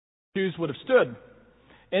Jews would have stood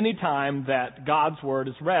any time that God's Word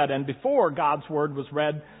is read. And before God's Word was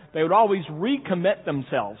read, they would always recommit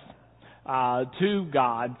themselves to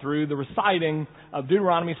God through the reciting of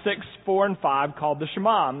Deuteronomy 6, 4, and 5 called the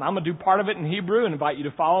Shema. I'm going to do part of it in Hebrew and invite you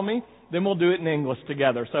to follow me. Then we'll do it in English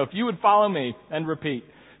together. So if you would follow me and repeat.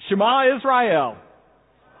 Shema Israel.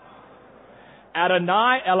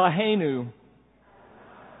 Adonai Eloheinu.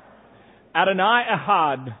 Adonai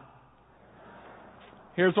Echad.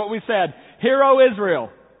 Here's what we said. Hear, O Israel.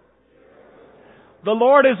 The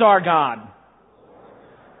Lord is our God.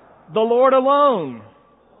 The Lord alone.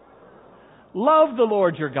 Love the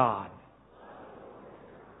Lord your God.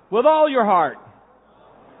 With all your heart.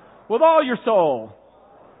 With all your soul.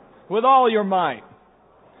 With all your might.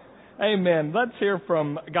 Amen. Let's hear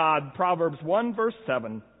from God. Proverbs 1 verse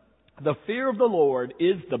 7. The fear of the Lord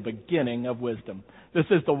is the beginning of wisdom. This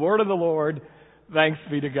is the word of the Lord. Thanks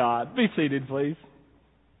be to God. Be seated, please.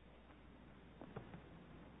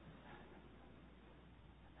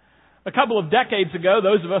 A couple of decades ago,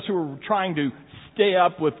 those of us who were trying to stay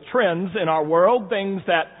up with trends in our world, things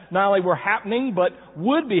that not only were happening but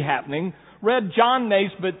would be happening, read John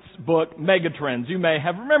Naisbitt's book, Megatrends. You may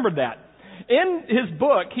have remembered that. In his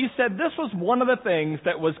book, he said this was one of the things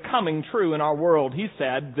that was coming true in our world. He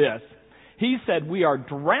said this. He said, we are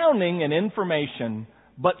drowning in information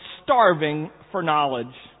but starving for knowledge.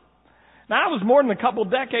 Now, that was more than a couple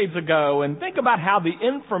decades ago, and think about how the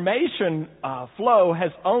information flow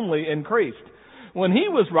has only increased. When he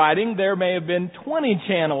was writing, there may have been 20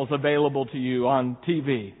 channels available to you on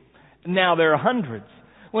TV. Now there are hundreds.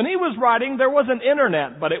 When he was writing, there wasn't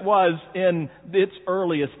internet, but it was in its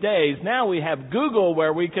earliest days. Now we have Google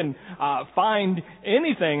where we can find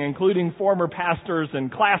anything, including former pastors and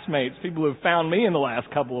classmates, people who have found me in the last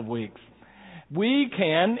couple of weeks. We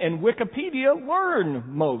can, in Wikipedia, learn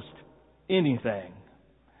most anything.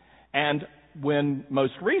 And when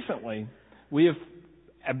most recently, we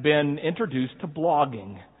have been introduced to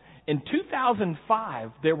blogging. In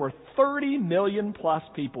 2005, there were 30 million plus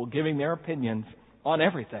people giving their opinions on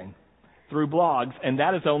everything through blogs, and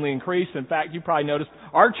that has only increased. In fact, you probably noticed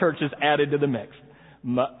our church has added to the mix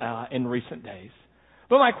in recent days.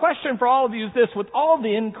 But my question for all of you is this: with all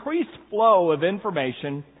the increased flow of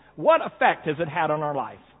information, what effect has it had on our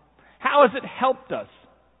life? How has it helped us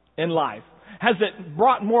in life? Has it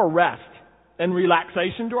brought more rest and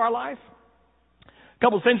relaxation to our life? A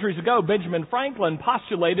couple of centuries ago, Benjamin Franklin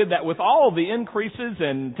postulated that with all the increases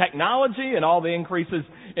in technology and all the increases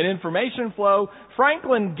in information flow,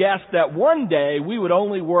 Franklin guessed that one day we would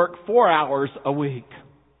only work 4 hours a week.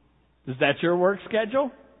 Is that your work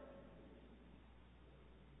schedule?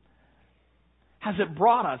 Has it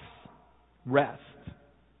brought us rest?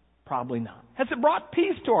 Probably not. Has it brought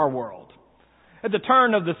peace to our world? At the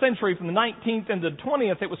turn of the century, from the 19th into the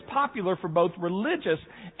 20th, it was popular for both religious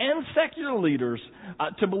and secular leaders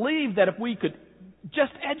to believe that if we could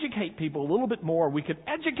just educate people a little bit more, we could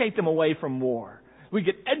educate them away from war. We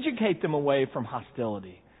could educate them away from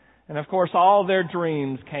hostility. And of course, all their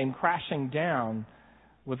dreams came crashing down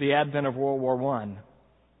with the advent of World War I.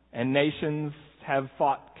 And nations have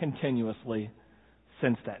fought continuously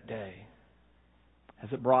since that day.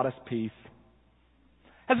 Has it brought us peace?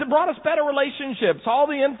 Has it brought us better relationships? All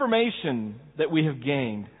the information that we have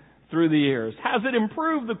gained through the years. Has it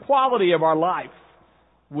improved the quality of our life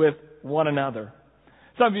with one another?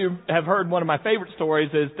 Some of you have heard one of my favorite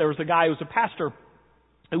stories is there was a guy who was a pastor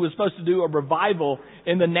who was supposed to do a revival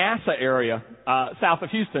in the NASA area south of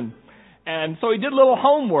Houston. And so he did a little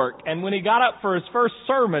homework. And when he got up for his first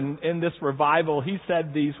sermon in this revival, he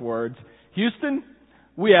said these words, "Houston,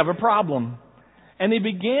 we have a problem." And he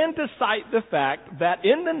began to cite the fact that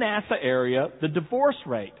in the NASA area, the divorce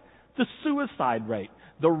rate, the suicide rate,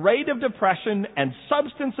 the rate of depression and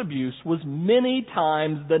substance abuse was many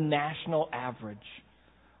times the national average.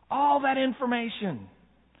 All that information,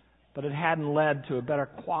 but it hadn't led to a better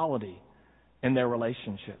quality in their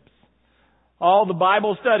relationships. All the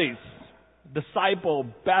Bible studies, Disciple,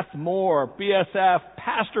 Beth Moore, BSF,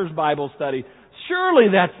 Pastor's Bible Study, surely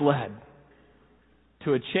that's led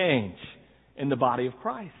to a change in the body of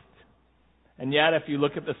Christ. And yet, if you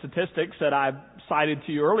look at the statistics that I've cited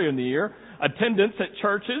to you earlier in the year, attendance at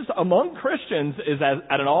churches among Christians is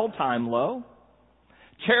at an all-time low.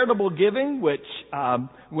 Charitable giving, which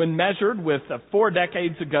when measured with 4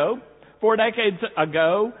 decades ago,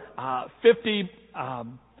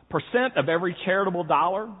 50% of every charitable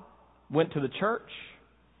dollar went to the church.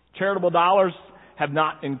 Charitable dollars have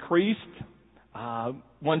not increased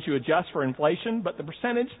once you adjust for inflation, but the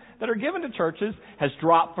percentage that are given to churches has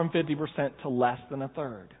dropped from 50% to less than a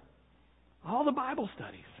third. All the Bible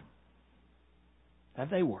studies,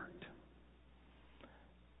 have they worked?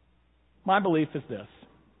 My belief is this,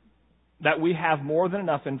 that we have more than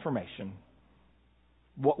enough information.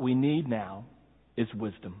 What we need now is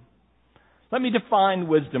wisdom. Let me define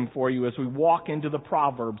wisdom for you as we walk into the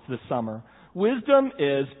Proverbs this summer. Wisdom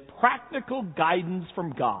is practical guidance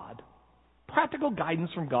from God. Practical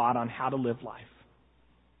guidance from God on how to live life.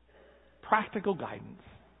 Practical guidance.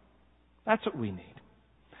 That's what we need.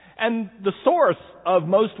 And the source of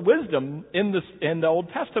most wisdom in the Old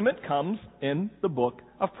Testament comes in the book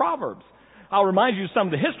of Proverbs. I'll remind you some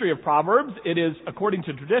of the history of Proverbs. It is, according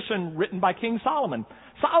to tradition, written by King Solomon.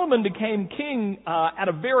 Solomon became king at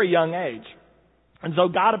a very young age. And so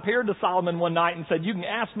God appeared to Solomon one night and said, "You can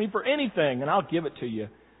ask me for anything and I'll give it to you."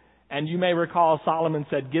 And you may recall Solomon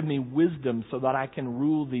said, "Give me wisdom so that I can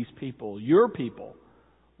rule these people, your people,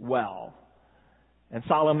 well." And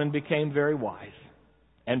Solomon became very wise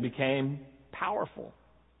and became powerful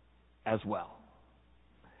as well.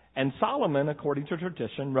 And Solomon, according to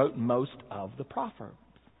tradition, wrote most of the Proverbs.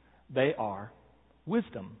 They are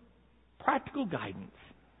wisdom, practical guidance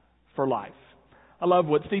for life. I love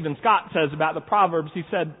what Stephen Scott says about the Proverbs. He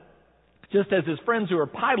said, just as his friends who are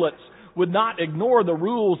pilots would not ignore the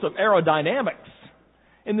rules of aerodynamics,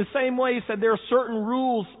 in the same way, he said, there are certain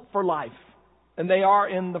rules for life, and they are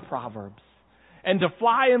in the Proverbs. And to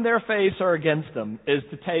fly in their face or against them is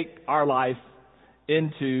to take our life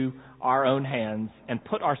into our own hands and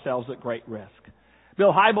put ourselves at great risk.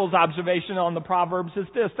 Bill Hybels' observation on the Proverbs is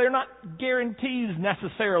this: they're not guarantees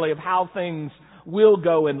necessarily of how things will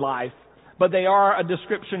go in life, but they are a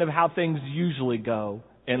description of how things usually go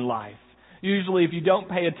in life. Usually, if you don't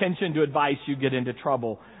pay attention to advice, you get into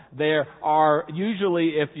trouble. There are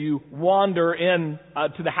usually, if you wander in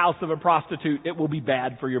to the house of a prostitute, it will be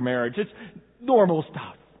bad for your marriage. It's normal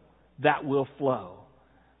stuff that will flow.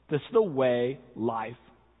 That's the way life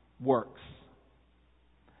works.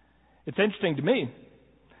 It's interesting to me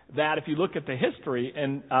that if you look at the history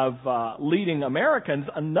of leading Americans,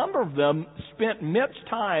 a number of them spent much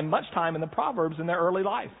time in the Proverbs in their early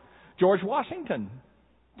life. George Washington,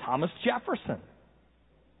 Thomas Jefferson,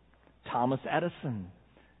 Thomas Edison,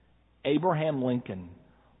 Abraham Lincoln,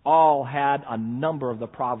 all had a number of the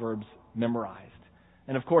Proverbs memorized.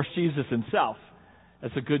 And of course, Jesus himself,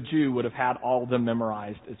 as a good Jew, would have had all of them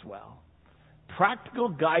memorized as well. Practical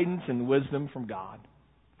guidance and wisdom from God.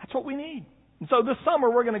 That's what we need. And so this summer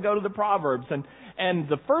we're going to go to the Proverbs. And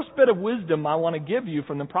the first bit of wisdom I want to give you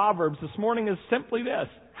from the Proverbs this morning is simply this.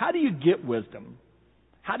 How do you get wisdom?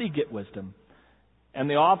 How do you get wisdom? And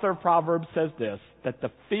the author of Proverbs says this, that the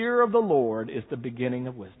fear of the Lord is the beginning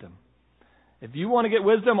of wisdom. If you want to get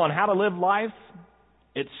wisdom on how to live life,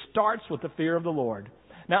 it starts with the fear of the Lord.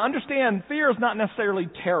 Now understand, fear is not necessarily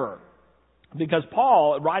terror. Because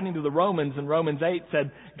Paul, writing to the Romans in Romans 8,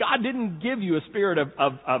 said, God didn't give you a spirit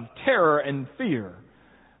of terror and fear.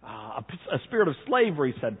 A spirit of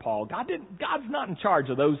slavery, said Paul. God's not in charge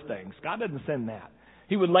of those things. God didn't send that.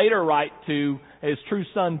 He would later write to his true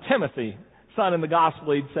son, Timothy, son in the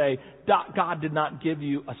gospel, he'd say, God did not give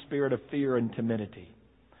you a spirit of fear and timidity.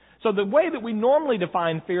 So the way that we normally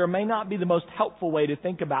define fear may not be the most helpful way to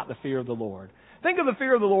think about the fear of the Lord. Think of the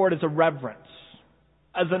fear of the Lord as a reverence,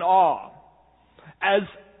 as an awe, as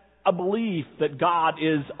a belief that God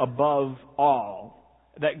is above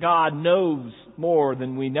all, that God knows more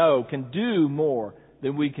than we know, can do more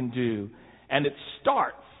than we can do. And it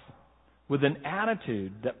starts with an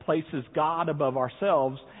attitude that places God above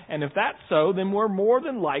ourselves. And if that's so, then we're more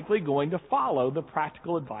than likely going to follow the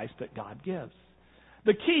practical advice that God gives.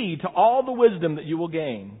 The key to all the wisdom that you will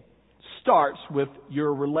gain starts with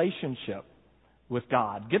your relationship with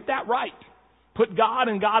God. Get that right. Put God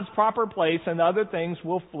in God's proper place, and other things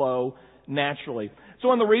will flow naturally. So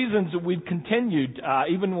one of the reasons that we've continued,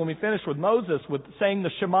 even when we finished with Moses, with saying the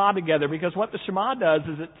Shema together, because what the Shema does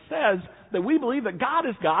is it says that we believe that God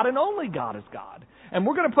is God and only God is God. And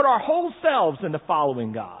we're going to put our whole selves into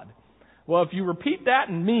following God. Well, if you repeat that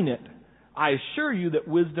and mean it, I assure you that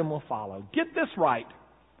wisdom will follow. Get this right.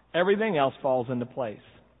 Everything else falls into place.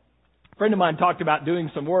 A friend of mine talked about doing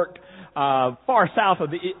some work far south of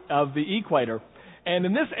the equator. And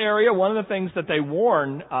in this area, one of the things that they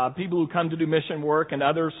warn people who come to do mission work and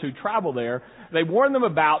others who travel there, they warn them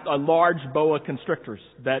about large boa constrictors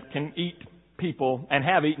that can eat people and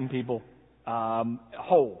have eaten people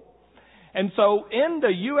whole. And so in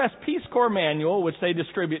the U.S. Peace Corps manual, which they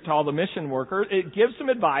distribute to all the mission workers, it gives some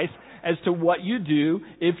advice as to what you do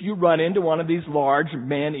if you run into one of these large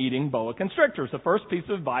man-eating boa constrictors. The first piece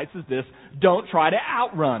of advice is this: don't try to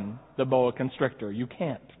outrun the boa constrictor. You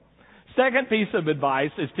can't. Second piece of advice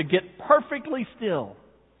is to get perfectly still.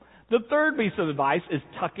 The third piece of advice is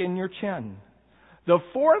tuck in your chin. The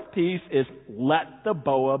fourth piece is let the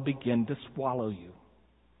boa begin to swallow you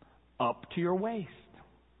up to your waist.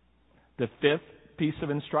 The fifth piece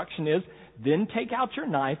of instruction is then take out your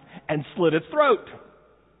knife and slit its throat.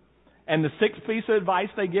 And the sixth piece of advice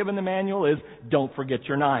they give in the manual is don't forget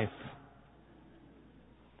your knife.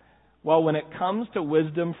 Well, when it comes to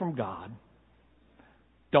wisdom from God,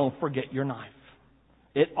 don't forget your knife.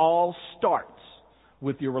 It all starts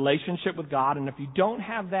with your relationship with God, and if you don't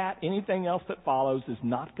have that, anything else that follows is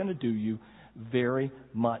not going to do you very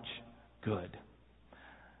much good.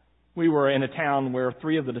 We were in a town where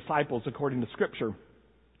 3 of the disciples, according to Scripture,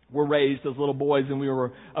 were raised as little boys, and we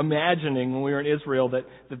were imagining when we were in Israel that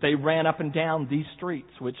they ran up and down these streets,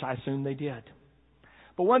 which I assume they did.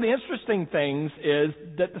 But one of the interesting things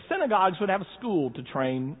is that the synagogues would have a school to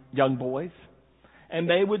train young boys, and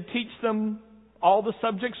they would teach them all the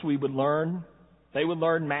subjects we would learn. They would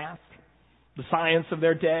learn math, the science of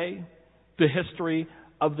their day, the history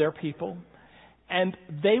of their people. And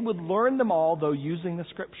they would learn them all, though, using the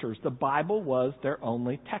Scriptures. The Bible was their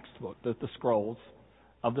only textbook, the scrolls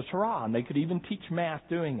of the Torah. And they could even teach math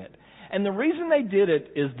doing it. And the reason they did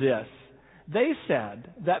it is this. They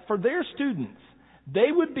said that for their students,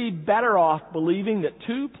 they would be better off believing that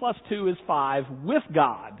 2 plus 2 is 5 with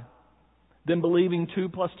God than believing 2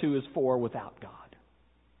 plus 2 is 4 without God.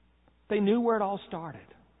 They knew where it all started.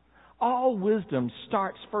 All wisdom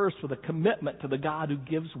starts first with a commitment to the God who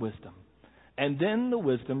gives wisdom. And then the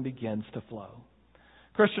wisdom begins to flow.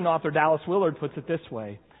 Christian author Dallas Willard puts it this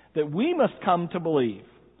way, that we must come to believe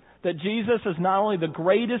that Jesus is not only the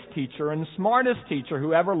greatest teacher and smartest teacher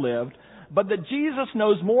who ever lived, but that Jesus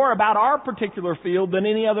knows more about our particular field than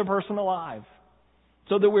any other person alive.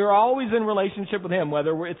 So that we're always in relationship with Him,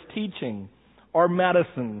 whether it's teaching or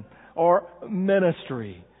medicine or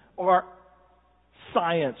ministry or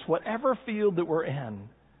science, whatever field that we're in,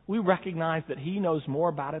 we recognize that He knows more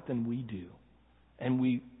about it than we do. And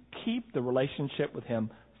we keep the relationship with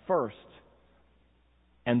Him first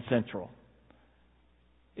and central.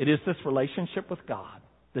 It is this relationship with God,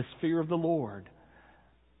 this fear of the Lord,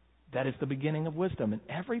 that is the beginning of wisdom. And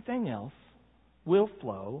everything else will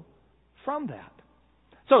flow from that.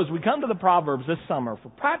 So as we come to the Proverbs this summer for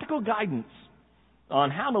practical guidance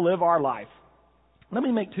on how to live our life, let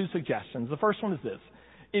me make 2 suggestions. The first one is this.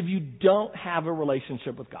 If you don't have a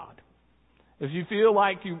relationship with God, if you feel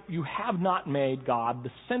like you have not made God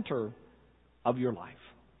the center of your life,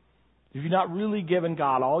 if you've not really given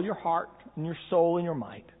God all your heart and your soul and your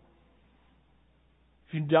might,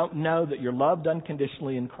 if you don't know that you're loved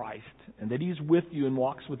unconditionally in Christ and that He's with you and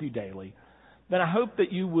walks with you daily, then I hope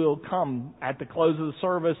that you will come at the close of the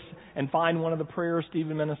service and find one of the prayer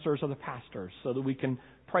Stephen ministers or the pastors so that we can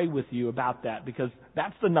pray with you about that, because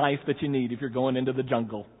that's the knife that you need if you're going into the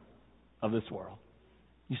jungle of this world.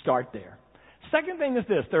 You start there. Second thing is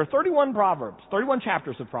this. There are 31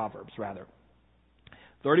 chapters of Proverbs, rather.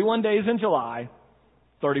 31 days in July,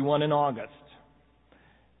 31 in August.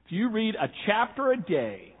 If you read a chapter a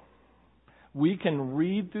day, we can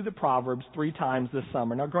read through the Proverbs 3 times this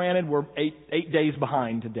summer. Now, granted, we're eight days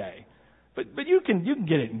behind today, but you can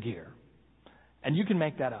get it in gear, and you can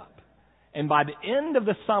make that up. And by the end of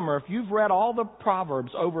the summer, if you've read all the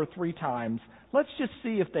Proverbs over 3 times, let's just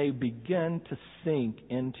see if they begin to sink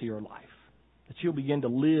into your life, that you'll begin to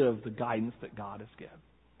live the guidance that God has given.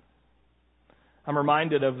 I'm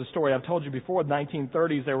reminded of the story I've told you before. In the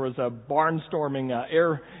 1930s, there was a barnstorming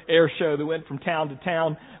air show that went from town to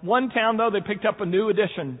town. One town, though, they picked up a new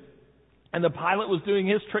addition. And the pilot was doing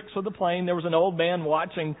his tricks with the plane. There was an old man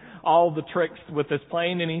watching all the tricks with this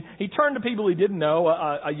plane. And he turned to people he didn't know,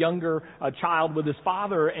 a younger child with his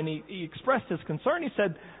father, and he expressed his concern. He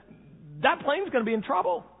said, that plane's going to be in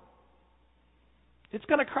trouble. It's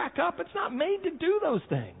going to crack up. It's not made to do those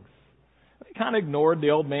things. They kind of ignored the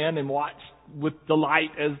old man and watched with delight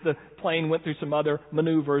as the plane went through some other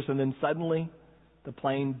maneuvers. And then suddenly, the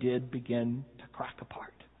plane did begin to crack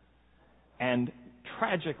apart. And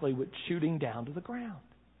tragically went shooting down to the ground.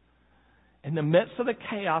 In the midst of the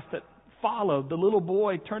chaos that followed, the little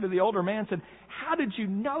boy turned to the older man and said, how did you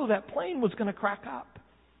know that plane was going to crack up?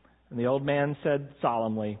 And the old man said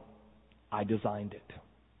solemnly, I designed it.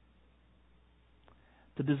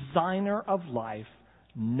 The designer of life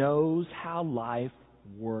knows how life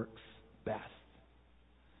works best.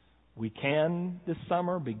 We can, this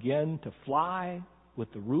summer, begin to fly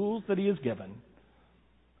with the rules that He has given,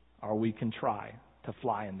 or we can try to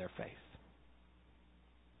fly in their face.